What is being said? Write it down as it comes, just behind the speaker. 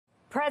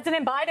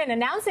President Biden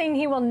announcing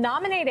he will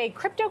nominate a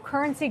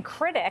cryptocurrency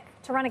critic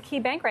to run a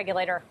key bank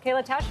regulator.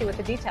 Kayla Tausche with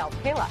the details.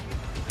 Kayla.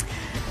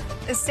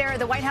 Sarah,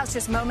 the White House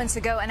just moments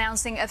ago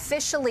announcing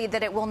officially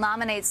that it will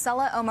nominate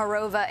Saule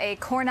Omarova, a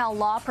Cornell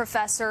law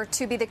professor,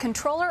 to be the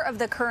Comptroller of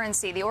the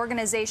Currency, the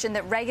organization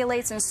that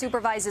regulates and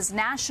supervises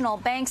national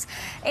banks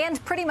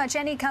and pretty much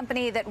any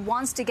company that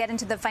wants to get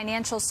into the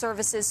financial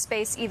services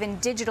space, even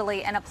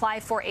digitally, and apply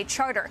for a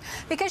charter.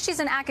 Because she's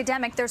an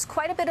academic, there's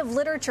quite a bit of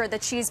literature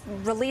that she's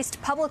released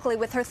publicly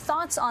with her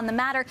thoughts on the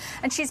matter,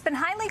 and she's been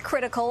highly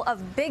critical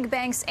of big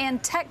banks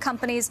and tech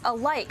companies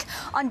alike.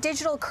 On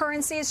digital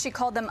currencies, she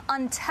called them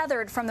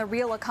untethered from the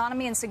real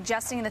economy and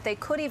suggesting that they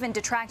could even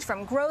detract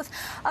from growth.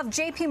 Of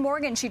JP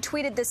Morgan, she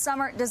tweeted this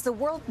summer, "Does the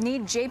world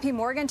need JP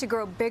Morgan to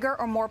grow bigger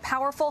or more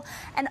powerful?"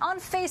 And on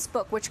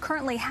Facebook, which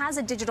currently has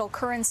a digital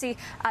currency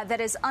that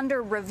is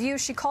under review,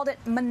 she called it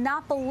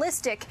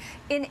monopolistic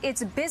in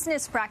its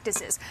business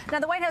practices. Now,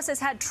 the White House has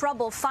had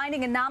trouble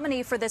finding a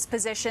nominee for this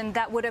position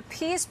that would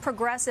appease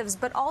progressives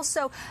but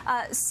also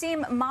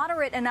seem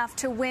moderate enough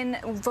to win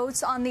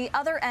votes on the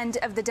other end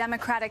of the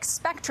Democratic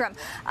spectrum.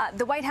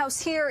 The White House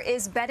here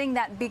is betting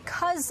that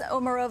because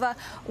Omarova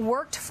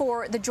worked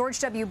for the George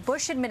W.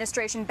 Bush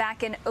administration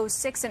back in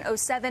 06 and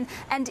 07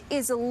 and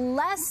is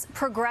less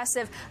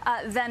progressive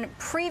than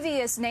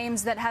previous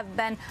names that have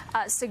been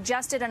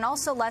suggested, and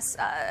also less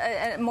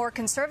more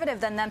conservative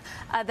than them,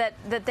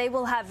 that they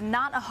will have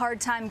not a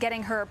hard time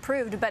getting her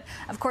approved. But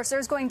of course,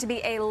 there's going to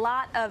be a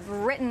lot of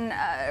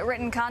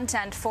written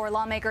content for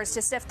lawmakers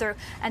to sift through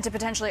and to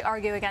potentially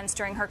argue against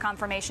during her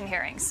confirmation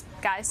hearings.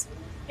 Guys?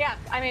 Yeah,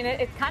 I mean,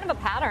 it's kind of a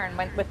pattern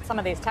with some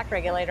of these tech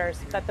regulators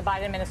that the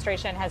Biden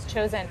administration has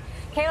chosen.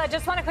 Kayla,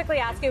 just want to quickly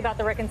ask you about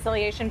the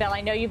reconciliation bill. I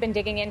know you've been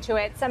digging into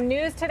it. Some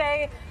news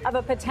today of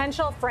a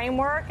potential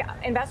framework.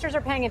 Investors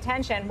are paying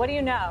attention. What do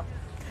you know?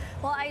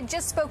 Well, I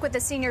just spoke with a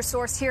senior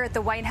source here at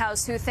the White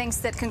House who thinks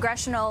that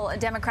congressional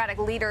Democratic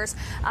leaders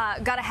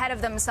got ahead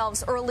of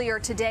themselves earlier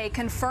today,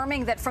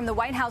 confirming that from the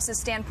White House's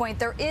standpoint,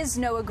 there is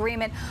no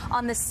agreement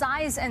on the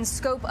size and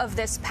scope of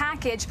this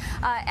package,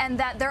 and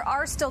that there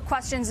are still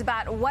questions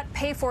about what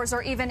pay-fors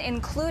are even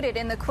included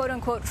in the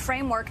quote-unquote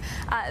framework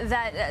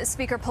that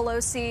Speaker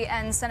Pelosi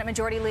and Senate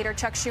Majority Leader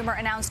Chuck Schumer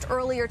announced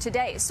earlier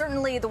today.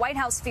 Certainly, the White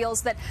House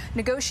feels that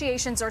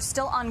negotiations are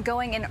still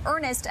ongoing in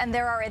earnest, and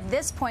there are at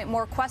this point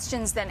more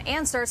questions than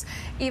answers,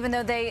 even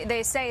though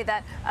they say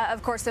that,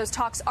 of course, those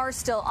talks are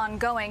still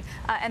ongoing,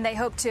 and they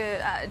hope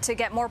to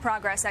get more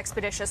progress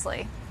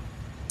expeditiously.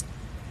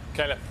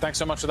 Kayla, thanks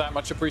so much for that.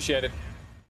 Much appreciated.